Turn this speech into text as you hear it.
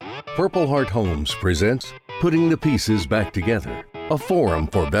Purple Heart Homes presents Putting the Pieces Back Together, a forum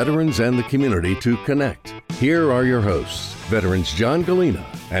for veterans and the community to connect. Here are your hosts, veterans John Gallina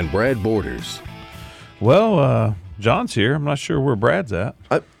and Brad Borders. Well, John's here. I'm not sure where Brad's at.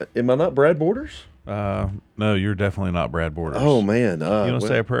 Am I not Brad Borders? No, you're definitely not Brad Borders. Oh, man. You want to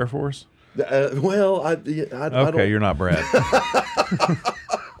say a prayer for us? I don't. Okay, you're not Brad.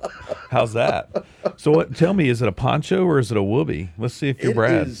 How's that? So tell me, is it a poncho or is it a whoopee? Let's see if you're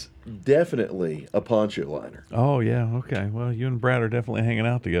Brad. It is definitely a poncho liner. Oh, yeah. Okay. Well, you and Brad are definitely hanging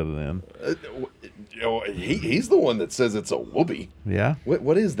out together then. He's the one that says it's a whoopee. Yeah?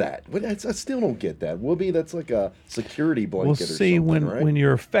 What is that? I still don't get that. Whoopee, that's like a security blanket or something, right? When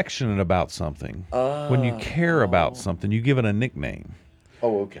you're affectionate about something, when you care about something, you give it a nickname.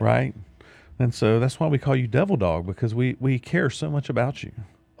 Oh, okay. Right? And so that's why we call you Devil Dog, because we care so much about you.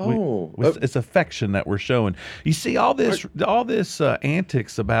 It's affection that we're showing. You see all this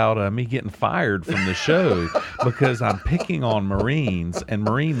antics about me getting fired from the show because I'm picking on Marines, and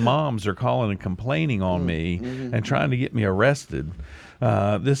Marine moms are calling and complaining on me and trying to get me arrested.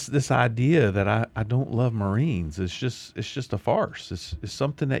 This idea that I don't love Marines is just a farce. It's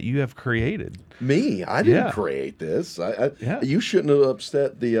something that you have created. Me? I didn't create this. You shouldn't have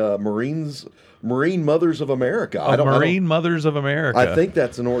upset the Marine Mothers of America. Mothers of America. I think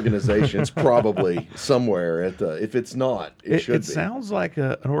that's an organization. It's probably somewhere at the. If it's not, it should be. It sounds like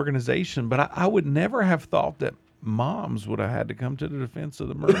an organization, but I would never have thought that moms would have had to come to the defense of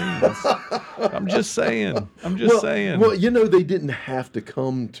the Marines. I'm just saying. Well, they didn't have to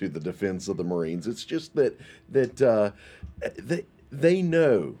come to the defense of the Marines. It's just that they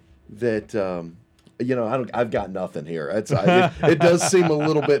know that. I've got nothing here. It does seem a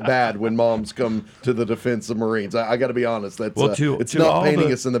little bit bad when moms come to the defense of Marines. I got to be honest. It's not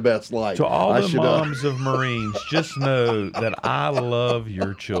painting us in the best light. To all the moms of Marines, just know that I love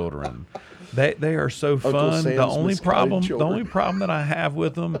your children. They are so fun. The only problem that I have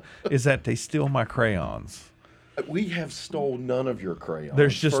with them is that they steal my crayons. We have stole none of your crayons.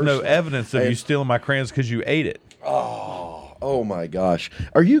 There's just no evidence of you stealing my crayons because you ate it. Oh my gosh.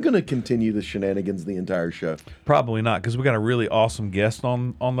 Are you going to continue the shenanigans the entire show? Probably not, because we got a really awesome guest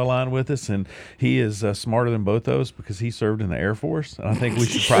on the line with us, and he is smarter than both those because he served in the Air Force, and I think we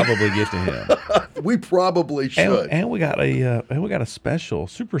should probably get to him. We probably should. And we got a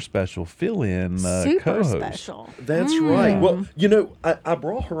super special fill-in co-host. Special. That's right. Well, I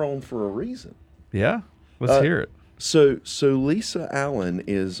brought her on for a reason. Yeah? Let's hear it. So Lisa Allen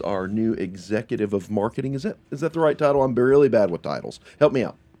is our new executive of marketing. Is that the right title? I'm really bad with titles. Help me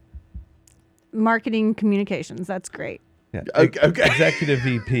out. Marketing communications. That's great. Yeah. Okay. Executive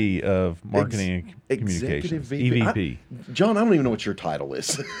VP of Marketing and Communications. EVP. John, I don't even know what your title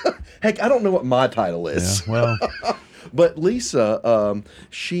is. Heck, I don't know what my title is. Yeah, well. But Lisa,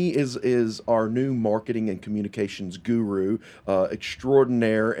 she is our new marketing and communications guru,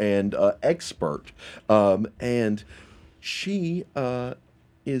 extraordinaire and expert, and she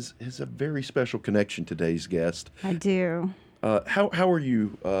is a very special connection. Today's guest. I do. How are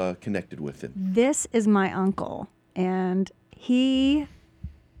you connected with him? This is my uncle, and he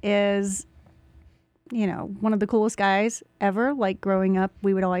is, one of the coolest guys ever. Like growing up,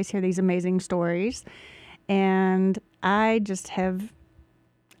 we would always hear these amazing stories. And I just have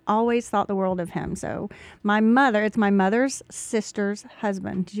always thought the world of him. So it's my mother's sister's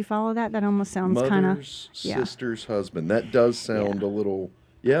husband. Did you follow that? That almost sounds kind of... Mother's sister's husband. That does sound a little,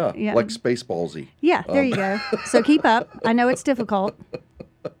 like Spaceballsy. Yeah, there you go. So keep up. I know it's difficult.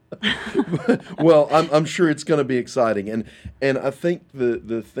 Well, I'm sure it's going to be exciting. And I think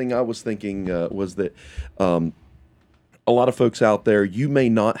the thing I was thinking was that a lot of folks out there, you may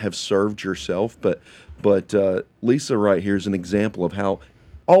not have served yourself, but Lisa right here is an example of how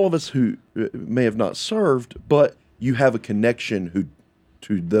all of us who may have not served, but you have a connection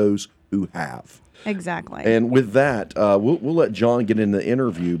to those who have. Exactly. And with that, we'll let John get in the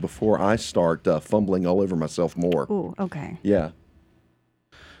interview before I start fumbling all over myself more. Ooh, okay. Yeah.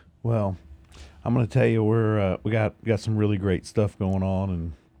 Well, I'm going to tell you we got some really great stuff going on,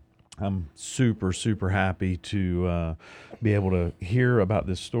 and I'm super, super happy to be able to hear about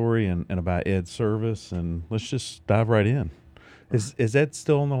this story and about Ed's service, and let's just dive right in. Is Ed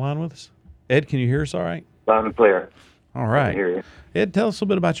still on the line with us? Ed, can you hear us all right? Loud and clear. All right. I can hear you. Ed, tell us a little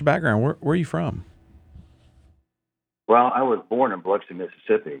bit about your background. Where are you from? Well, I was born in Biloxi,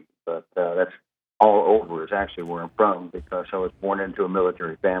 Mississippi, but that's all over is actually where I'm from because I was born into a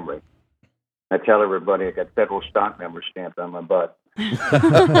military family. I tell everybody I got federal stock member stamped on my butt.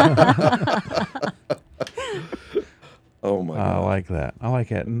 Oh my God. I like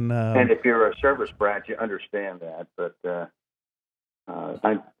that. And if you're a service brat, you understand that. But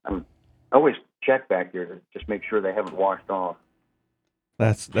I'm always check back there to just make sure they haven't washed off.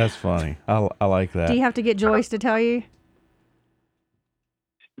 That's funny. I like that. Do you have to get Joyce to tell you?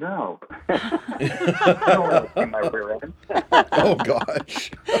 No. I don't want to see my rear end. Oh,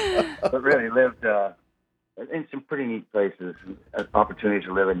 gosh. But really lived in some pretty neat places, opportunities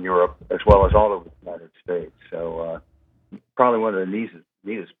to live in Europe as well as all over the United States. So probably one of the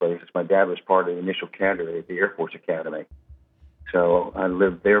neatest places. My dad was part of the initial cadre at the Air Force Academy. So I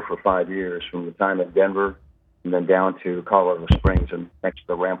lived there for 5 years, from the time in Denver and then down to Colorado Springs and next to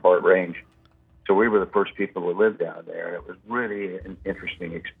the Rampart Range. So we were the first people to live down there, and it was really an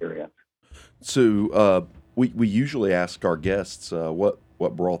interesting experience. So we usually ask our guests what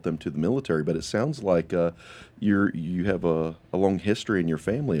brought them to the military, but it sounds like you have a long history in your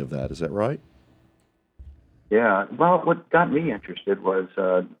family of that. Is that right? Yeah. Well, what got me interested was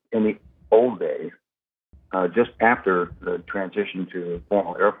in the old days, just after the transition to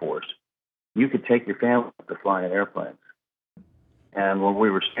formal Air Force, you could take your family to fly in airplanes. And when we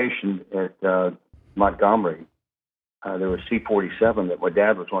were stationed at Montgomery, there was C-47 that my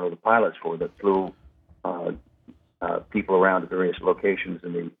dad was one of the pilots for, that flew people around to various locations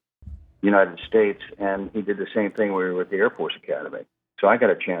in the United States. And he did the same thing when we were at the Air Force Academy. So I got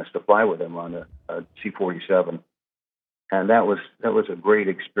a chance to fly with him on a C-47. And that was a great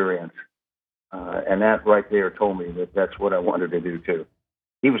experience. And that right there told me that that's what I wanted to do too.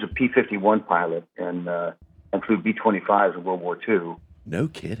 He was a P-51 pilot and flew B-25s in World War II. No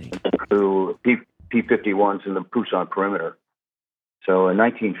kidding. And flew P-51s in the Pusan perimeter. So in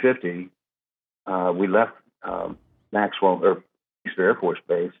 1950, we left Maxwell Air Force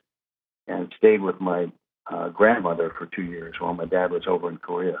Base and stayed with my grandmother for 2 years while my dad was over in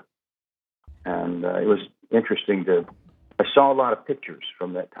Korea. And it was interesting I saw a lot of pictures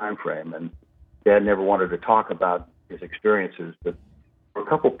from that time frame, and Dad never wanted to talk about his experiences, but there were a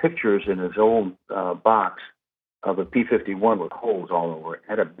couple pictures in his old box of a P-51 with holes all over it.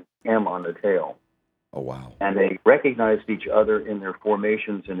 It had a M on the tail. Oh, wow. And they recognized each other in their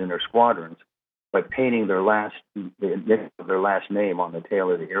formations and in their squadrons by painting the initial of their last name on the tail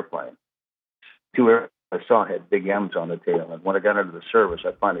of the airplane. Two airplanes I saw had big M's on the tail, and when I got into the service,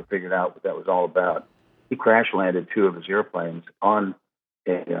 I finally figured out what that was all about. He crash landed two of his airplanes on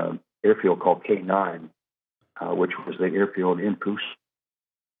an airfield called K9, which was the airfield in Pusan.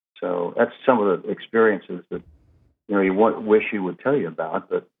 So that's some of the experiences that you wish you would tell you about,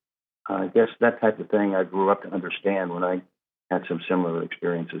 but I guess that type of thing I grew up to understand when I had some similar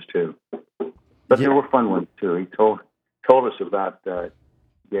experiences too. But there were fun ones too. He told us about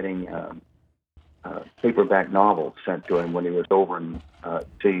getting paperback novels sent to him when he was over in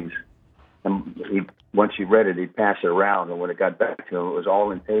seas. And once he read it, he'd pass it around, and when it got back to him, it was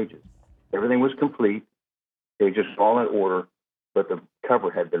all in pages. Everything was complete, pages all in order, but the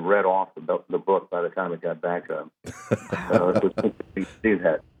cover had been read off the book by the time it got back to him. So it was interesting to see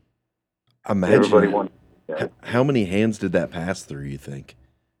that. Imagine how many hands did that pass through, you think?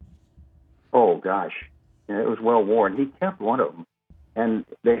 Oh, gosh. It was well worn. He kept one of them, and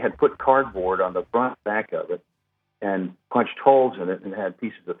they had put cardboard on the front back of it and punched holes in it and had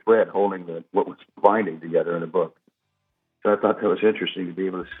pieces of thread holding what was binding together in the book. So I thought that was interesting to be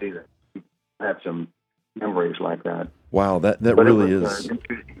able to see that. He had some memories like that. Wow, that really is.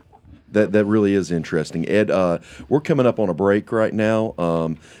 That really is interesting. Ed, we're coming up on a break right now,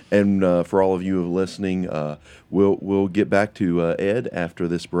 and for all of you listening, we'll get back to Ed after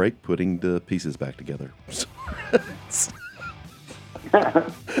this break, putting the pieces back together.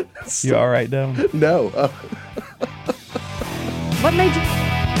 You all right, Devin? No. What made you?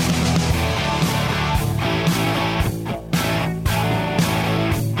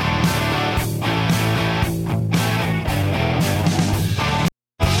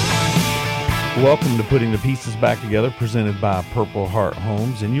 Welcome to Putting the Pieces Back Together, presented by Purple Heart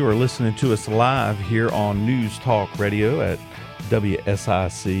Homes, and you are listening to us live here on News Talk Radio at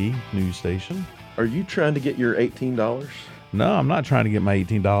WSIC News Station. Are you trying to get your $18? No, I'm not trying to get my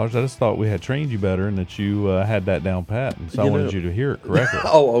 $18. I just thought we had trained you better and that you had that down pat, and so I wanted you to hear it correctly.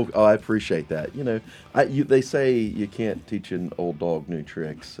 Oh, I appreciate that. They say you can't teach an old dog new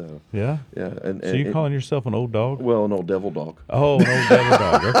tricks. So yeah. And so you calling yourself an old dog? Well, an old devil dog. Oh, an old devil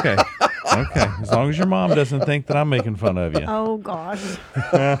dog. Okay. Okay. As long as your mom doesn't think that I'm making fun of you. Oh gosh.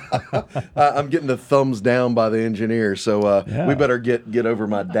 I'm getting the thumbs down by the engineer, so Yeah. we better get over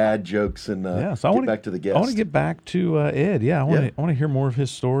my dad jokes and So get back to the guest. I want to get back to Ed. Yeah, I want to hear more of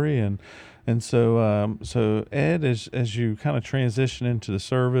his story, and so Ed, as you kind of transition into the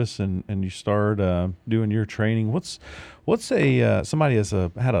service and you start doing your training, what's somebody has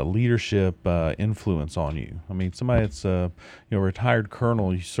had a leadership influence on you? I mean, somebody that's retired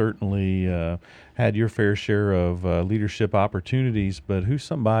colonel. You certainly had your fair share of leadership opportunities, but who's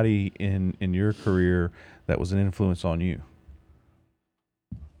somebody in your career that was an influence on you?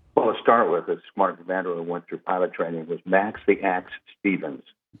 Well, to start with, a smart commander who went through pilot training was Max the Axe Stevens.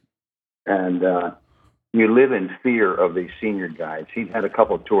 And you live in fear of these senior guys. He'd had a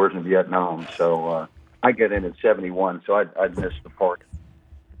couple of tours in Vietnam, so I get in 71, so I'd miss the park.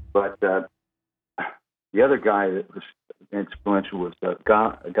 But the other guy that was influential was a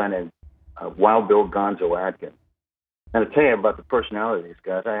guy named Wild Bill Gonzo Adkin. And to tell you about the personality of these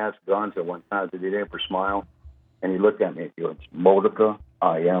guys, I asked Gonzo one time, did he ever smile? And he looked at me and he goes, Modica,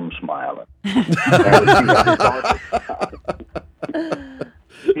 I am smiling.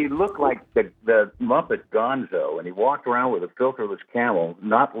 He looked like the Muppet Gonzo, and he walked around with a filterless camel,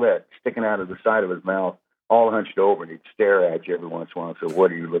 not lit, sticking out of the side of his mouth, all hunched over, and he'd stare at you every once in a while. So,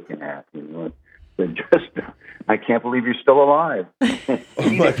 what are you looking at? And just, I can't believe you're still alive. Oh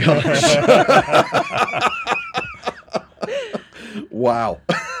my gosh! Wow.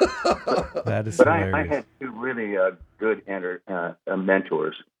 That is but hilarious. I had two really good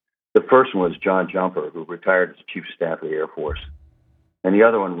mentors. The first one was John Jumper, who retired as Chief of Staff of the Air Force. And the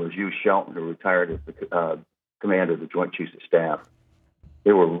other one was Hugh Shelton, who retired as the commander of the Joint Chiefs of Staff.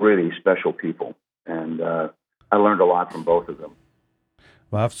 They were really special people, and I learned a lot from both of them.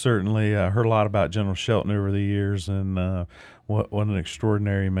 Well, I've certainly heard a lot about General Shelton over the years, and what an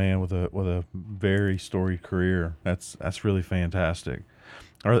extraordinary man with a very storied career. That's really fantastic.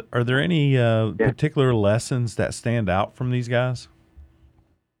 Are there any particular lessons that stand out from these guys?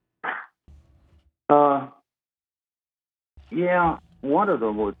 Yeah. One of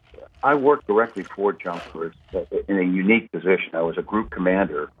them was, I worked directly for Jumper in a unique position. I was a group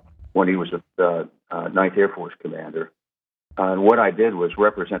commander when he was the 9th Air Force commander. And what I did was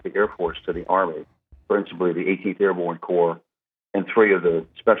represent the Air Force to the Army, principally the 18th Airborne Corps and 3 of the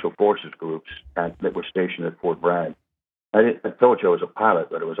Special Forces groups that were stationed at Fort Bragg. I told you I was a pilot,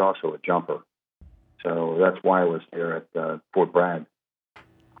 but I was also a jumper. So that's why I was there at Fort Bragg.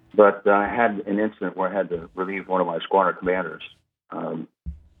 But I had an incident where I had to relieve one of my squadron commanders.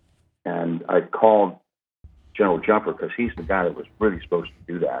 And I called General Jumper because he's the guy that was really supposed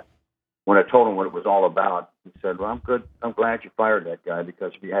to do that. When I told him what it was all about, he said, well, I'm good. I'm glad you fired that guy,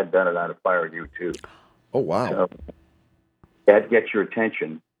 because if you had done it, I'd have fired you too. Oh, wow. So that gets your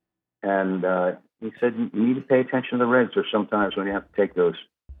attention. And he said, you need to pay attention to the regs. There's sometimes when you have to take those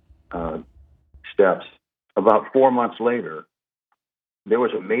steps. About 4 months later, there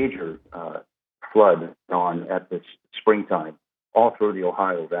was a major flood on at this springtime all through the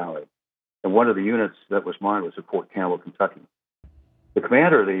Ohio Valley. And one of the units that was mine was at Fort Campbell, Kentucky. The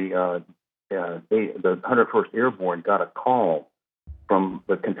commander of the 101st Airborne got a call from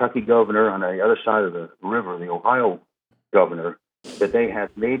the Kentucky governor on the other side of the river, the Ohio governor, that they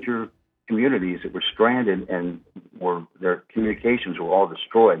had major communities that were stranded and their communications were all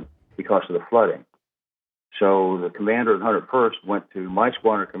destroyed because of the flooding. So the commander of the 101st went to my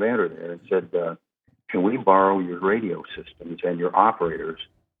squadron commander there and said, can we borrow your radio systems and your operators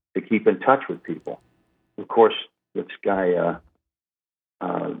to keep in touch with people? Of course, this guy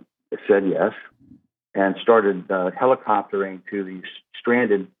said yes and started helicoptering to these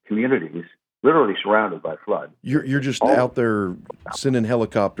stranded communities, literally surrounded by flood. You're just out there sending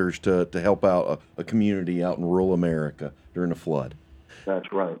helicopters to help out a community out in rural America during a flood.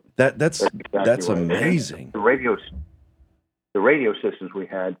 That's right. That's exactly right. Amazing. The radio systems we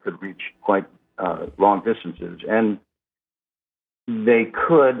had could reach quite long distances, and they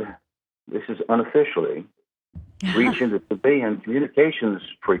could, this is unofficially, reach into civilian communications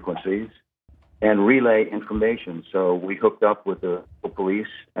frequencies and relay information. So we hooked up with the police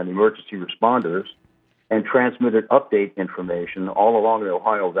and emergency responders and transmitted update information all along the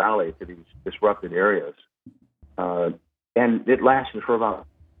Ohio Valley to these disrupted areas. And it lasted for about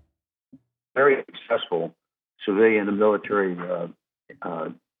very successful civilian and military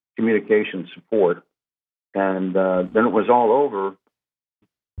communication support. And then it was all over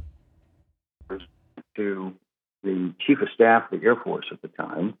to the Chief of Staff of the Air Force at the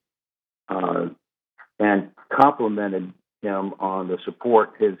time and complimented him on the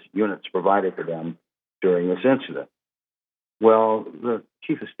support his units provided to them during this incident. Well, the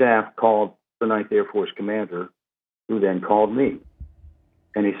Chief of Staff called the 9th Air Force commander, who then called me.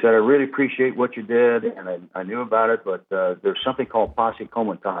 And he said, I really appreciate what you did, and I knew about it, but there's something called posse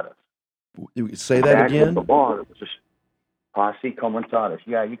comitatus. Say that again? The law, it was just posse comitatus.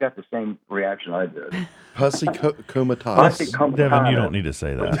 Yeah, you got the same reaction I did. Posse comitatus. Posse comitatus. Devin, you don't need to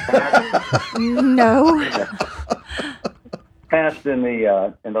say that. No. Passed in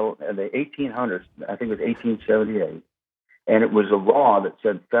the 1800s, I think it was 1878, and it was a law that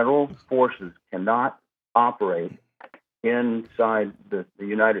said federal forces cannot operate inside the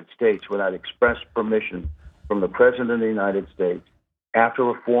United States without express permission from the President of the United States after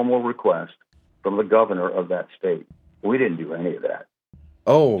a formal request from the governor of that state. We didn't do any of that.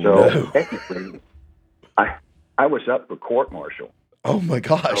 Oh, so no. Technically, I was up for court-martial. Oh, my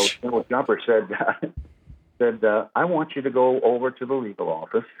gosh. So General Jumper said, I want you to go over to the legal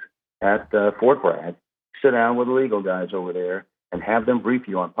office at Fort Bragg, sit down with the legal guys over there, and have them brief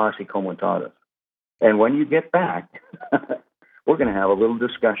you on posse comitatus. And when you get back, we're going to have a little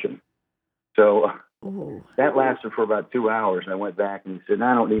discussion. So that lasted for about 2 hours. And I went back and he said,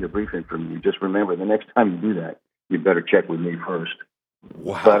 I don't need a briefing from you. Just remember, the next time you do that, you better check with me first.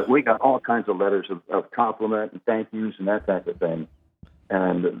 Wow. But we got all kinds of letters of compliment and thank yous and that type of thing.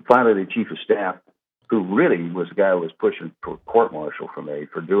 And finally, the chief of staff, who really was the guy who was pushing for court-martial for me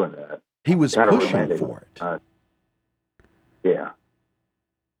for doing that. He was pushing for it. Yeah.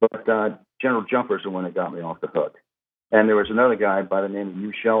 But General Jumper's the one that got me off the hook. And there was another guy by the name of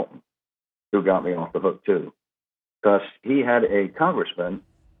Hugh Shelton who got me off the hook, too. Because he had a congressman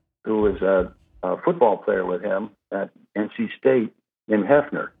who was a football player with him at NC State named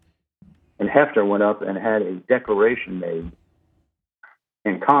Hefner. And Hefner went up and had a declaration made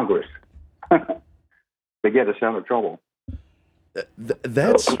in Congress to get us out of trouble.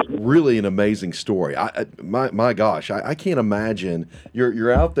 That's really an amazing story. My gosh, I can't imagine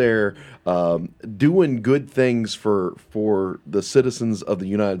you're out there doing good things for the citizens of the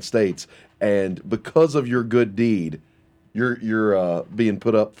United States, and because of your good deed, you're being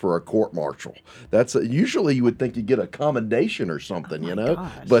put up for a court martial. That's usually you would think you get a commendation or something, you know.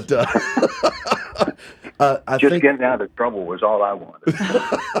 Gosh. But I think getting out of trouble was all I wanted.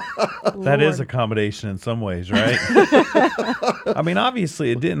 That is a combination in some ways, right? I mean, obviously,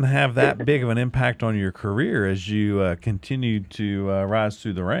 it didn't have that big of an impact on your career as you continued to rise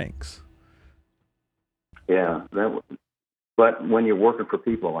through the ranks. Yeah, but when you're working for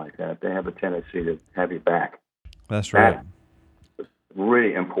people like that, they have a tendency to have your back. That's right. That's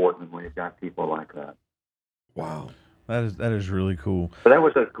really important when you've got people like that. wow. That is really cool. But that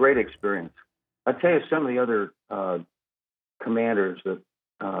was a great experience. I'll tell you some of the other commanders that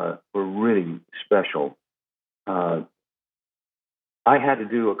were really special. I had to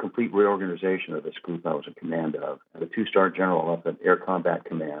do a complete reorganization of this group I was in command of. I had a 2-star general up at Air Combat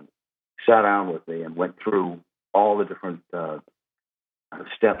Command sat down with me and went through all the different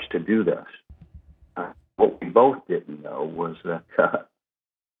steps to do this. What we both didn't know was that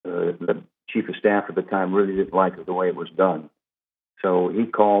the chief of staff at the time really didn't like the way it was done. So he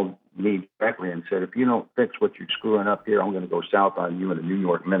called me directly and said, if you don't fix what you're screwing up here, I'm going to go south on you in a New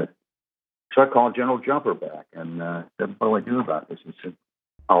York minute. So I called General Jumper back and said, what do I do about this? He said,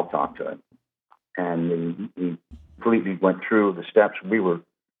 I'll talk to him. And he completely went through the steps we were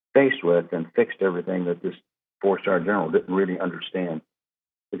faced with and fixed everything that this 4-star general didn't really understand.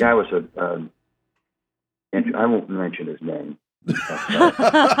 The guy was I won't mention his name.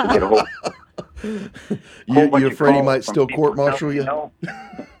 You afraid he might still court-martial you?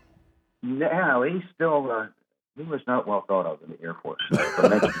 No, he's still, he was not well thought of in the Air Force. I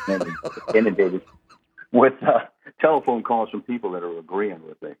mentioned his name, he's inundated with telephone calls from people that are agreeing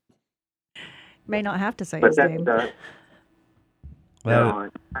with me. May not have to say his name. I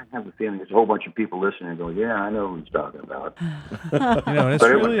have a feeling there's a whole bunch of people listening and going, yeah, I know who he's talking about. And it's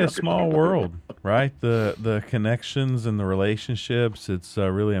really a small world, right? The connections and the relationships, it's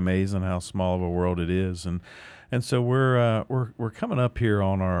really amazing how small of a world it is. And so we're coming up here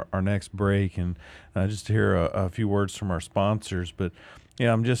on our next break, and just to hear a few words from our sponsors. But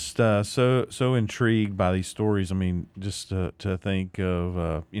yeah, I'm just so intrigued by these stories. I mean, just to think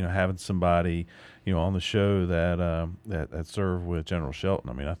of having somebody on the show that served with General Shelton.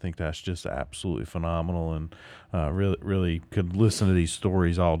 I mean, I think that's just absolutely phenomenal, and really could listen to these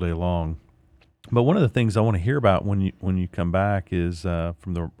stories all day long. But one of the things I want to hear about when you come back is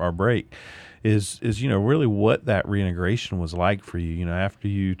from our break is really what that reintegration was like for you. After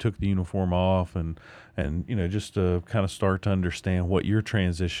you took the uniform off and just to kind of start to understand what your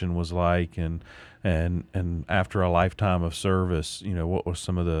transition was like, and after a lifetime of service, what was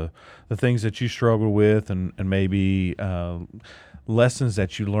some of the things that you struggled with, and maybe lessons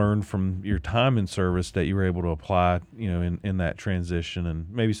that you learned from your time in service that you were able to apply, in that transition, and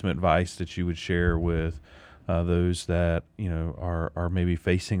maybe some advice that you would share with those that, are maybe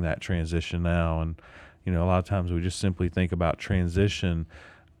facing that transition now. And, a lot of times we just simply think about transition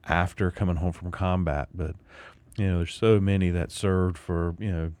after coming home from combat, but, there's so many that served for,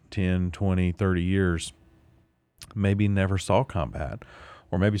 10, 20, 30 years, maybe never saw combat,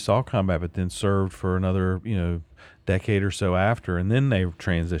 or maybe saw combat but then served for another decade or so after, and then they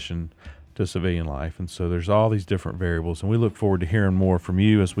transitioned to civilian life. And so there's all these different variables, and we look forward to hearing more from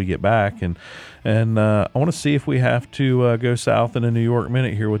you as we get back. And I want to see if we have to go south in a New York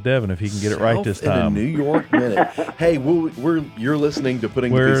minute here with Devin, if he can get it right this time. In a New York minute. Hey, you're listening to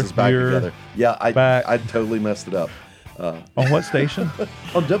Putting the Pieces Back Together. Yeah, I totally messed it up. On what station?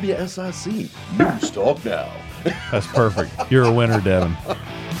 On WSIC. News Talk Now. That's perfect. You're a winner, Devin.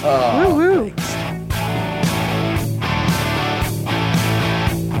 Woo-woo.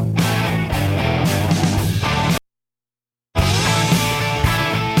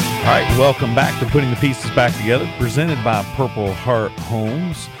 All right, welcome back to Putting the Pieces Back Together, presented by Purple Heart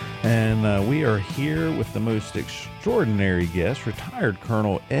Homes. And we are here with the most extraordinary guest, retired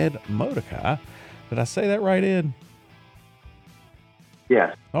Colonel Ed Modica. Did I say that right, Ed?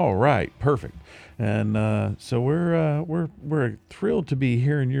 Yes. All right, perfect. And so we're thrilled to be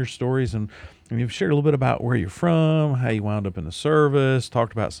hearing your stories, and you've shared a little bit about where you're from, how you wound up in the service,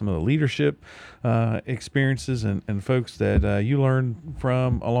 talked about some of the leadership experiences and folks that you learned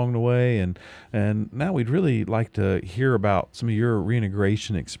from along the way, and now we'd really like to hear about some of your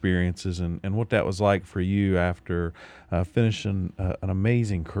reintegration experiences and what that was like for you after finishing an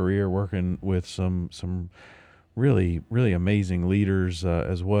amazing career working with some really, really amazing leaders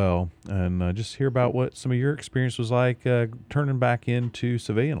as well, and just hear about what some of your experience was like turning back into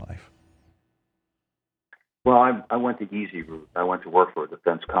civilian life. Well, I went the easy route. I went to work for a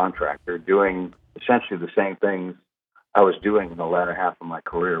defense contractor, doing essentially the same things I was doing in the latter half of my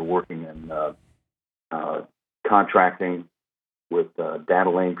career, working in contracting with data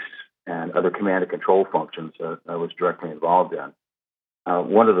links and other command and control functions that I was directly involved in.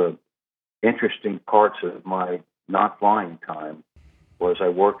 One of the interesting parts of my not flying time was I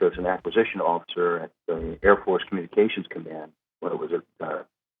worked as an acquisition officer at the Air Force Communications Command when it was at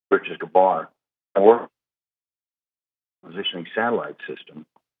Bridges Gabar. I worked positioning satellite system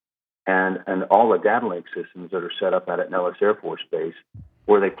and all the data link systems that are set up at Nellis Air Force Base,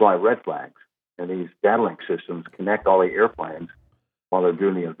 where they fly red flags. And these data link systems connect all the airplanes while they're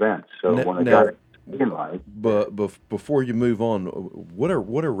doing the events. So when I got in line, but before you move on, what are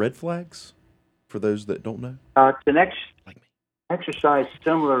red flags for those that don't know? It's an exercise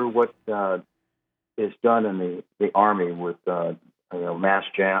similar to what is done in the Army with mass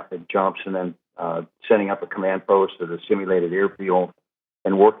jumps and then setting up a command post at a simulated airfield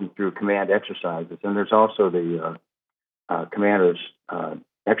and working through command exercises. And there's also the commander's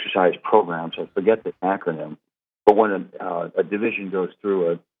exercise programs. I forget the acronym, but when a division goes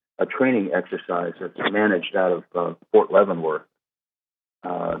through a training exercise that's managed out of Fort Leavenworth,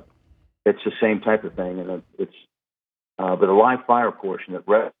 it's the same type of thing. And it's but a live fire portion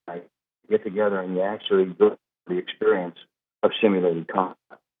that I get together and you actually go through the experience of simulated combat.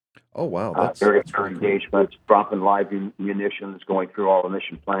 Oh, wow. That's engagements, dropping live munitions, going through all the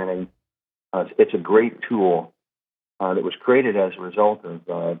mission planning. It's a great tool that was created as a result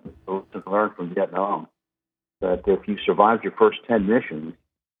of learned from Vietnam, that if you survived your first 10 missions,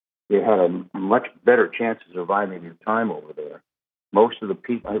 you had a much better chance of surviving your time over there. Most of the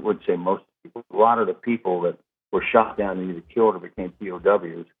people, I would say most people, a lot of the people that were shot down and either killed or became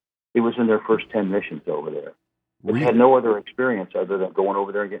POWs, it was in their first 10 missions over there. They had no other experience other than going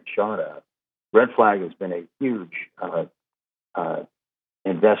over there and getting shot at. Red Flag has been a huge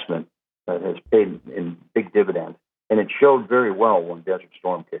investment that has paid in big dividends, and it showed very well when Desert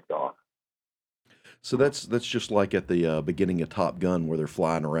Storm kicked off. So that's just like at the beginning of Top Gun, where they're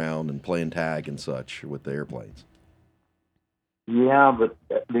flying around and playing tag and such with the airplanes. Yeah, but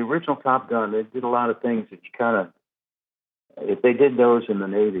the original Top Gun, they did a lot of things that you kind of, if they did those in the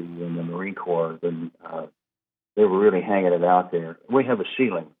Navy and the Marine Corps, then they were really hanging it out there. We have a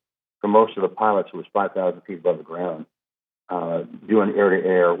ceiling. For most of the pilots, it was 5,000 feet above the ground, doing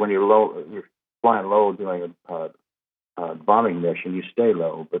air-to-air. When you're flying low doing a bombing mission, you stay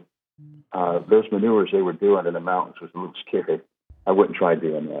low. But those maneuvers they were doing in the mountains was a little scary. I wouldn't try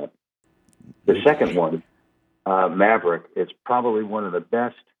doing that. The second one, Maverick, is probably one of the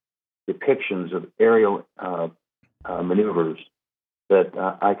best depictions of aerial maneuvers that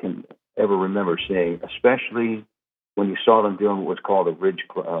I can ever remember seeing, especially when you saw them doing what was called the ridge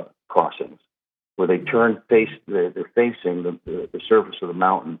crossings. where they they're facing the surface of the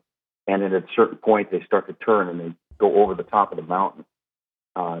mountain, and at a certain point they start to turn and they go over the top of the mountain.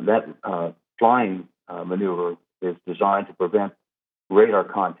 That flying maneuver is designed to prevent radar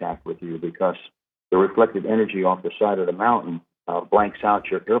contact with you because the reflected energy off the side of the mountain blanks out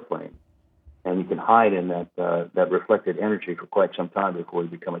your airplane, and you can hide in that reflected energy for quite some time before you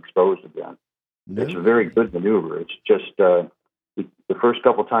become exposed again. No. It's a very good maneuver. It's just the first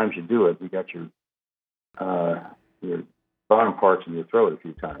couple times you do it, you got your bottom parts in your throat a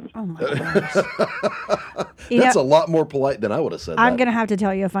few times. Oh my gosh. That's a lot more polite than I would have said. I'm going to have to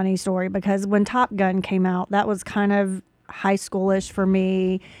tell you a funny story because when Top Gun came out, that was kind of high schoolish for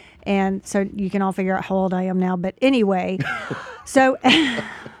me. And so you can all figure out how old I am now. But anyway, so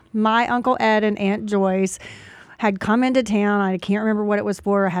my Uncle Ed and Aunt Joyce had come into town. I can't remember what it was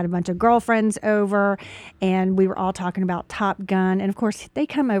for. I had a bunch of girlfriends over, and we were all talking about Top Gun. And, of course, they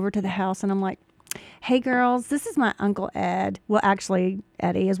come over to the house, and I'm like, hey, girls, this is my Uncle Ed. Well, actually,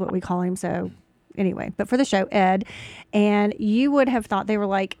 Eddie is what we call him. So anyway, but for the show, Ed. And you would have thought they were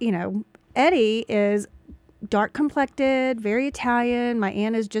like, Eddie is dark complected, very Italian. My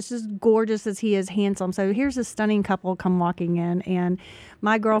aunt is just as gorgeous as he is handsome. So here's a stunning couple come walking in, and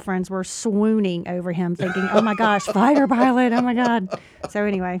my girlfriends were swooning over him, thinking, "Oh my gosh, fighter pilot! Oh my God!" So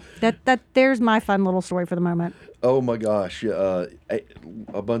anyway, there's my fun little story for the moment. Oh my gosh, a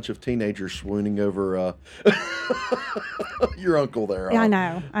bunch of teenagers swooning over your uncle there. I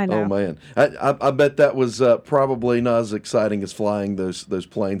know. Oh man, I bet that was probably not as exciting as flying those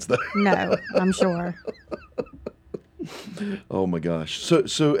planes though. No, I'm sure. Oh my gosh.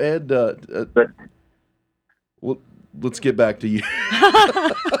 So Ed, well, let's get back to you.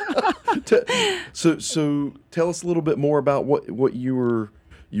 So tell us a little bit more about what you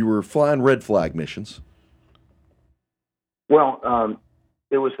were flying red flag missions. Well,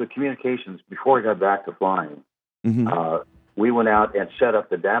 it was the communications before I got back to flying. Mm-hmm. We went out and set up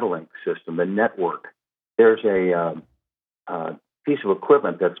the data link system, the network. There's a piece of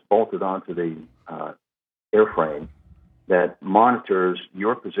equipment that's bolted onto the airframe that monitors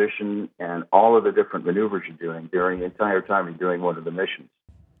your position and all of the different maneuvers you're doing during the entire time you're doing one of the missions.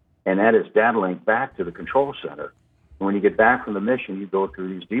 And that is data linked back to the control center. And when you get back from the mission, you go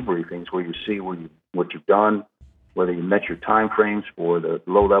through these debriefings where you see what you've done, whether you met your time frames for the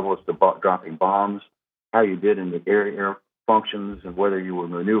low levels to dropping bombs, how you did in the air functions, and whether you were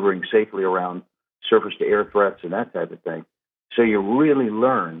maneuvering safely around surface-to-air threats and that type of thing. So you really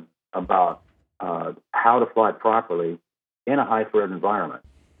learn about how to fly properly in a high-threat environment.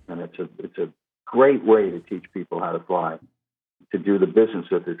 And it's a great way to teach people how to fly, to do the business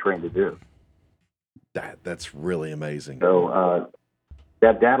that they're trained to do. That's really amazing. So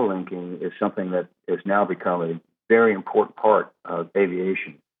that data linking is something that has now become a very important part of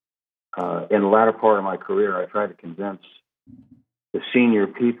aviation. In the latter part of my career, I tried to convince the senior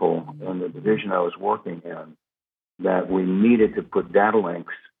people in the division I was working in that we needed to put data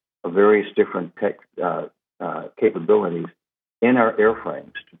links of various different capabilities in our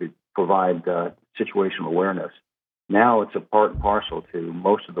airframes to provide situational awareness. Now it's a part and parcel to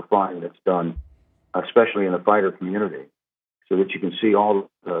most of the flying that's done, especially in the fighter community, so that you can see all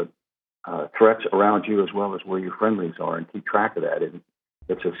the threats around you as well as where your friendlies are and keep track of that.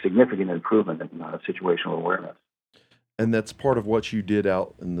 It's a significant improvement in situational awareness. And that's part of what you did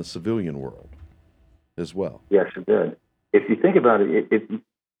out in the civilian world as well. Yes, it did. If you think about it, if you're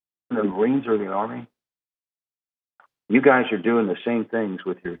in the Marines or the Army, you guys are doing the same things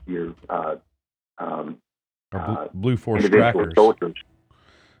with your Blue Force individual trackers. Soldiers.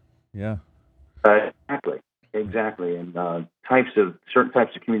 Yeah. Exactly. And certain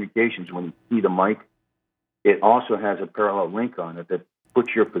types of communications, when you see the mic, it also has a parallel link on it that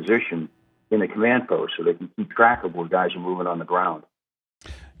puts your position in the command post so they can keep track of where guys are moving on the ground.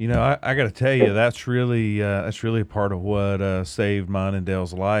 I got to tell you, that's really a part of what saved mine and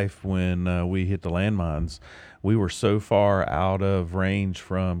Dale's life when we hit the landmines. We were so far out of range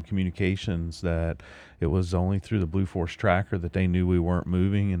from communications that it was only through the Blue Force tracker that they knew we weren't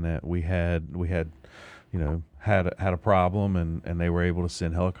moving and that we had a problem, and they were able to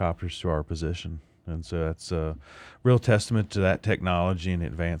send helicopters to our position. And so that's a real testament to that technology and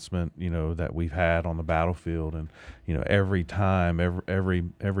advancement, that we've had on the battlefield. And, every time,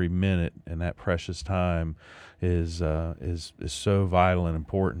 every minute, and that precious time is so vital and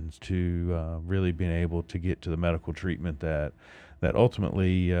important to really being able to get to the medical treatment that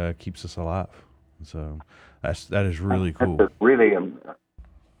ultimately keeps us alive. And so that is really cool. That's really,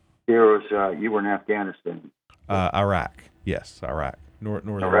 heroes, you were in Afghanistan. Iraq. Yes, Iraq.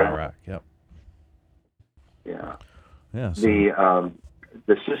 Northern Iraq. Yep. Yeah. Yeah. So.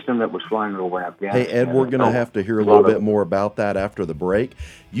 the system that was flying over Afghanistan. Hey, Ed, we're going to have to hear a little bit more about that after the break.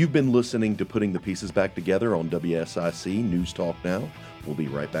 You've been listening to Putting the Pieces Back Together on WSIC News Talk Now. We'll be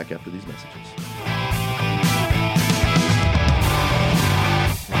right back after these messages.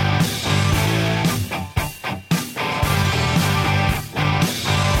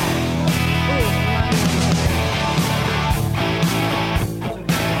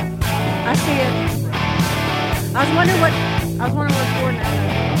 I see it. I was wondering what coordinator.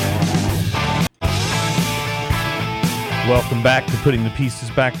 Welcome back to Putting the Pieces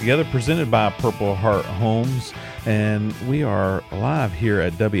Back Together, presented by Purple Heart Homes. And we are live here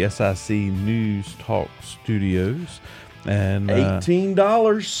at WSIC News Talk Studios. And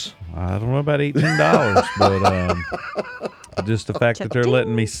 $18. I don't know about $18, but just the fact that they're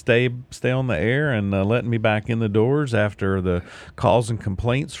letting me stay on the air and letting me back in the doors after the calls and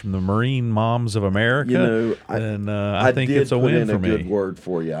complaints from the Marine Moms of America. You know, I think it's a win for me. Good word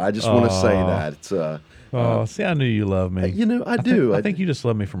for you. I just want to say that it's. See, I knew you love me. You know, I do. I think you just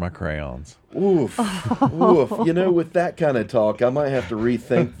love me for my crayons. Oof. Oof. You know, with that kind of talk, I might have to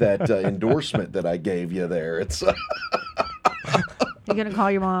rethink that endorsement that I gave you there. It's. You gonna call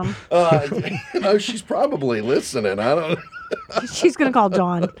your mom? You know, she's probably listening. I don't. She's gonna call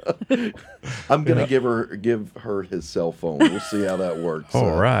John. Yeah. I'm gonna give her his cell phone. We'll see how that works.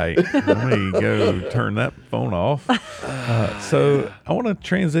 All right, let me go turn that phone off. So I want to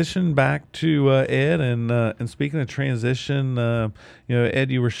transition back to Ed, and speaking of transition, you know, Ed,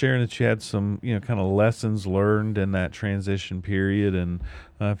 you were sharing that you had some, you know, kind of lessons learned in that transition period, and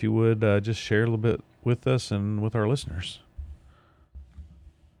if you would just share a little bit with us and with our listeners.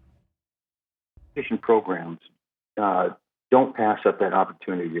 Programs don't pass up that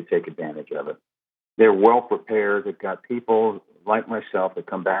opportunity to take advantage of it. They're well prepared. They've got people like myself that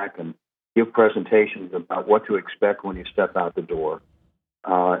come back and give presentations about what to expect when you step out the door,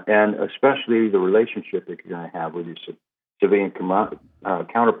 and especially the relationship that you're going to have with your civilian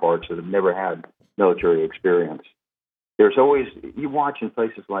counterparts that have never had military experience. There's always, you watch in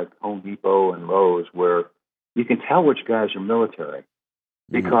places like Home Depot and Lowe's where you can tell which guys are military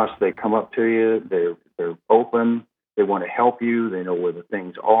because they come up to you, they're open, they want to help you, they know where the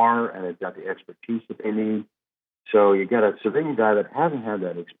things are, and they've got the expertise that they need. So you got a civilian guy that hasn't had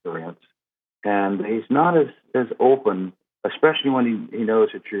that experience, and he's not as open, especially when he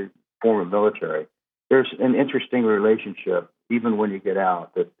knows that you're former military. There's an interesting relationship, even when you get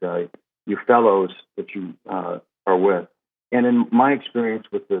out, that your fellows that you are with. And in my experience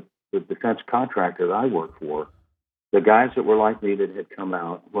with the defense contractor that I work for, the guys that were like me that had come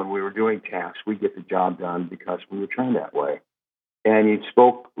out, when we were doing tasks, we get the job done because we were trained that way. And you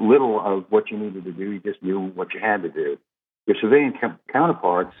spoke little of what you needed to do. You just knew what you had to do. Your civilian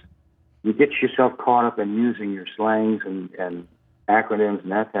counterparts, you get yourself caught up in using your slangs and acronyms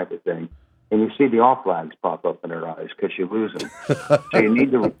and that type of thing. And you see the off flags pop up in their eyes because you lose them. So you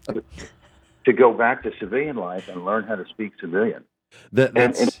need to go back to civilian life and learn how to speak civilian. And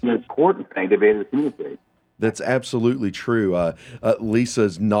it's an important thing to be able to communicate. That's absolutely true.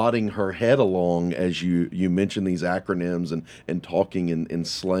 Lisa's nodding her head along as you mention these acronyms and talking in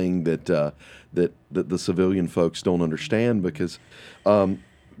slang that the civilian folks don't understand because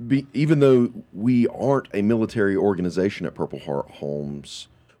even though we aren't a military organization at Purple Heart Homes,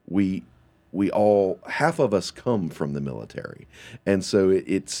 we all, half of us come from the military, and so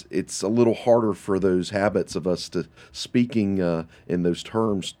it's a little harder for those habits of us to speaking in those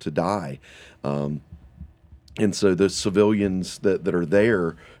terms to die. And so the civilians that are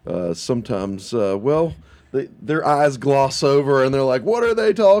there, sometimes, their eyes gloss over and they're like, what are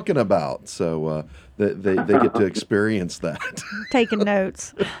they talking about? So they get to experience that. Taking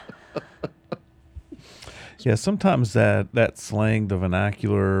notes. Yeah, sometimes that slang, the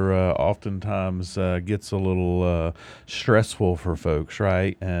vernacular, oftentimes gets a little stressful for folks,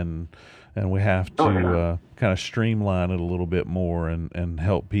 right? And we have to kind of streamline it a little bit more and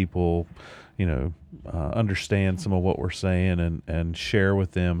help people, you know, understand some of what we're saying and share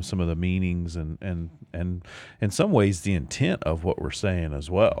with them some of the meanings and in some ways the intent of what we're saying as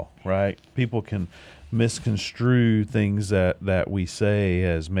well, right? People can misconstrue things that we say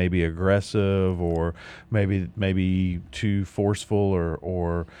as maybe aggressive or maybe too forceful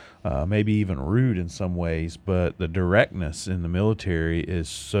or maybe even rude in some ways, but the directness in the military is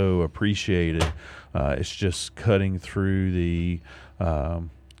so appreciated. It's just cutting through the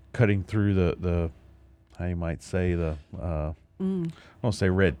how you might say I won't say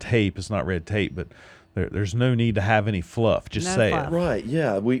red tape. It's not red tape, but there's no need to have any fluff. Just say it. Right,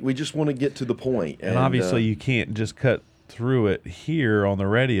 yeah. We just want to get to the point. And obviously you can't just cut through it here on the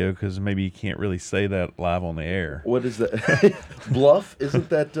radio because maybe you can't really say that live on the air. What is that? Bluff? Isn't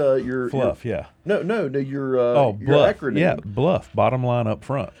that your Fluff? your, Yeah. No, your Bluff. your acronym. Yeah, Bluff. Bottom line up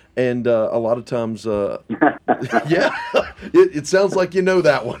front. And a lot of times, yeah, it sounds like you know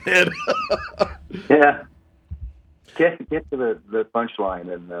that one, Ed. Yeah. Get to the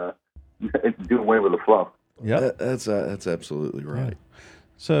punchline and do away with the fluff. Yeah, that's absolutely right. Yeah.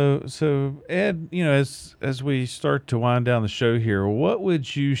 So Ed, as we start to wind down the show here, what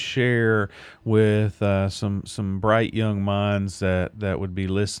would you share with some bright young minds that would be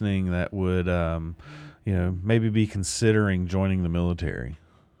listening, that would maybe be considering joining the military?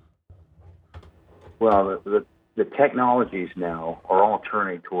 Well, the technologies now are all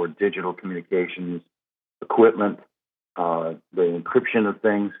turning toward digital communications, equipment, the encryption of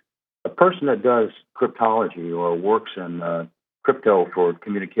things. A person that does cryptology or works in crypto for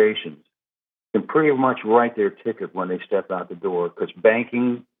communications can pretty much write their ticket when they step out the door, because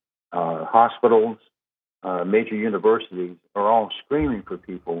banking, hospitals, major universities are all screaming for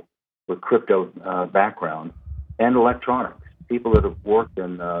people with crypto background and electronics. People that have worked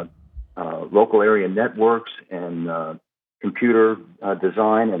in local area networks and computer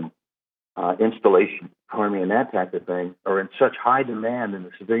design and installation, and that type of thing are in such high demand in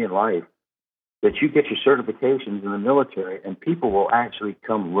the civilian life that you get your certifications in the military and people will actually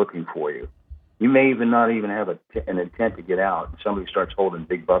come looking for you. You may even not even have an intent to get out, and somebody starts holding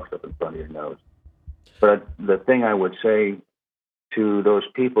big bucks up in front of your nose. But the thing I would say to those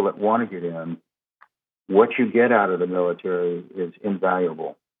people that want to get in, what you get out of the military is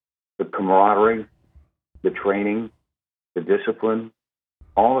invaluable. The camaraderie, the training, the discipline,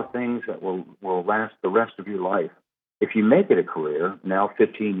 all the things that will last the rest of your life. If you make it a career, now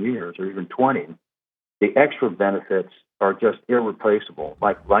 15 years or even 20, the extra benefits are just irreplaceable,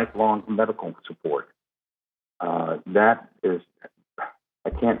 like lifelong medical support. That is, I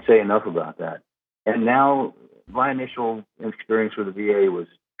can't say enough about that. And now, my initial experience with the VA was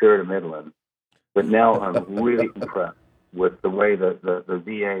fair to middling, but now I'm really impressed with the way that the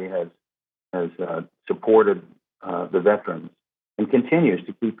VA has supported the veterans and continues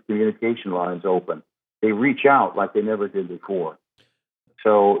to keep communication lines open. They reach out like they never did before.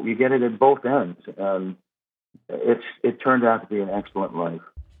 So you get it at both ends. It turned out to be an excellent life.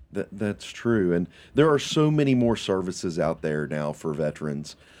 That's true. And there are so many more services out there now for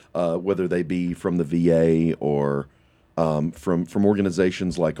veterans, whether they be from the VA or from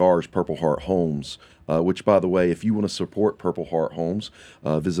organizations like ours, Purple Heart Homes, which, by the way, if you want to support Purple Heart Homes,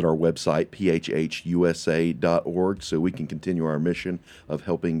 visit our website, phhusa.org, so we can continue our mission of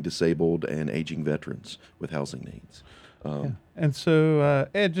helping disabled and aging veterans with housing needs. And so,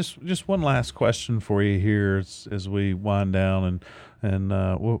 Ed, just one last question for you here as we wind down, and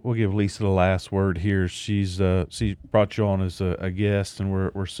we'll give Lisa the last word here. She brought you on as a guest, and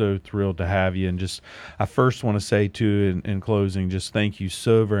we're so thrilled to have you. And I first want to say too, in closing, just thank you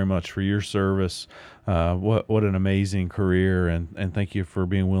so very much for your service. What an amazing career, and thank you for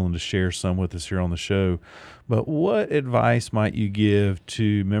being willing to share some with us here on the show. But what advice might you give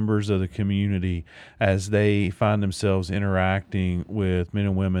to members of the community as they find themselves interacting with men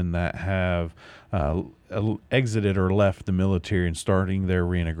and women that have exited or left the military and starting their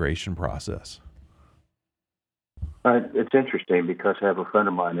reintegration process? It's interesting because I have a friend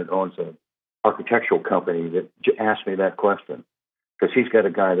of mine that owns an architectural company that asked me that question, because he's got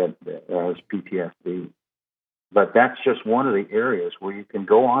a guy that has PTSD. But that's just one of the areas where you can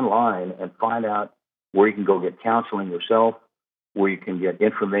go online and find out where you can go get counseling yourself, where you can get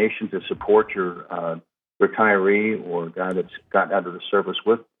information to support your retiree or guy that's gotten out of the service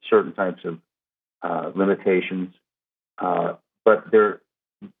with certain types of limitations. But the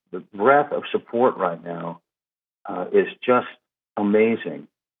breadth of support right now is just amazing.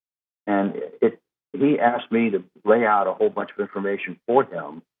 And he asked me to lay out a whole bunch of information for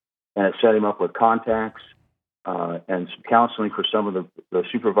him, and it set him up with contacts and some counseling for some of the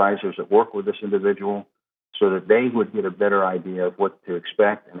supervisors that work with this individual, so that they would get a better idea of what to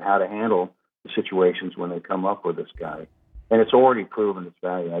expect and how to handle the situations when they come up with this guy. And it's already proven its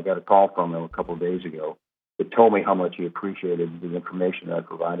value. I got a call from him a couple of days ago that told me how much he appreciated the information that I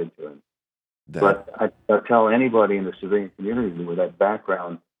provided to him. But I tell anybody in the civilian community with that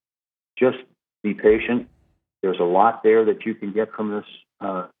background, just be patient. There's a lot there that you can get from this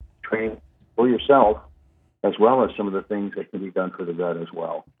training for yourself, as well as some of the things that can be done for the vet as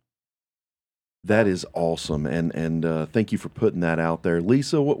well. That is awesome, and thank you for putting that out there.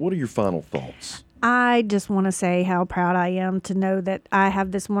 Lisa, what are your final thoughts? I just want to say how proud I am to know that I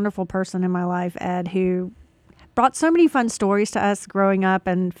have this wonderful person in my life, Ed, who brought so many fun stories to us growing up,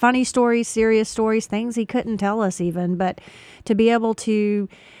 and funny stories, serious stories, things he couldn't tell us even. But to be able to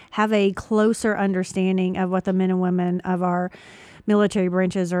have a closer understanding of what the men and women of our military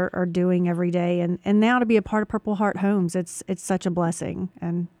branches are doing every day, and now to be a part of Purple Heart Homes, it's such a blessing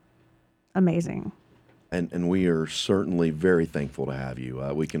and amazing. And we are certainly very thankful to have you.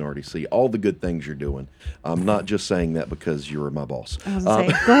 We can already see all the good things you're doing. I'm not just saying that because you're my boss. I was going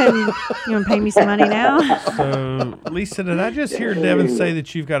to say, go ahead and you want to pay me some money now? So, Lisa, did I just hear Devin say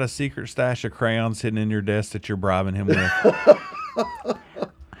that you've got a secret stash of crayons hidden in your desk that you're bribing him with?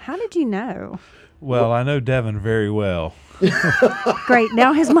 How did you know? Well, I know Devin very well. Great.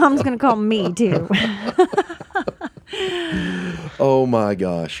 Now his mom's going to call me, too. Oh, my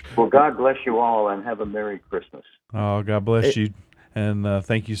gosh. Well, God bless you all, and have a Merry Christmas. Oh, God bless you. And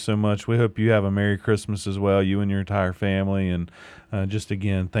thank you so much. We hope you have a Merry Christmas as well, you and your entire family. And just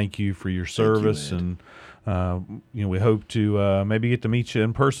again, thank you for your service. And we hope to maybe get to meet you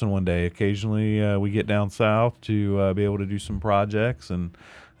in person one day. Occasionally, we get down south to be able to do some projects, and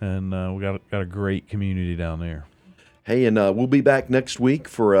we got a great community down there. Hey, and we'll be back next week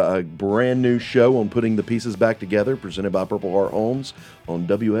for a brand new show on Putting the Pieces Back Together, presented by Purple Heart Homes on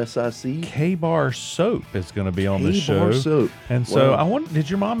WSIC. K-Bar Soap is going to be on this show. K-Bar Soap. And so I wonder, did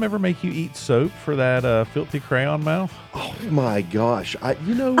your mom ever make you eat soap for that filthy crayon mouth? Oh, my gosh.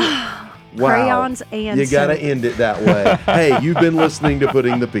 Wow. Crayons and You got to soap. end it that way. Hey, you've been listening to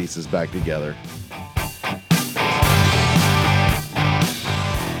Putting the Pieces Back Together.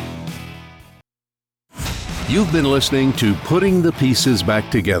 You've been listening to Putting the Pieces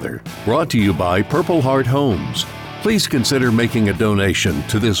Back Together, brought to you by Purple Heart Homes. Please consider making a donation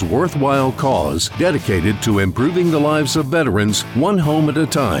to this worthwhile cause dedicated to improving the lives of veterans one home at a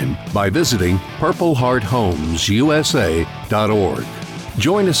time by visiting purplehearthomesusa.org.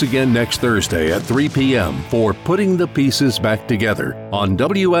 Join us again next Thursday at 3 p.m. for Putting the Pieces Back Together on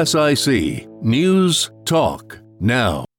WSIC News Talk Now.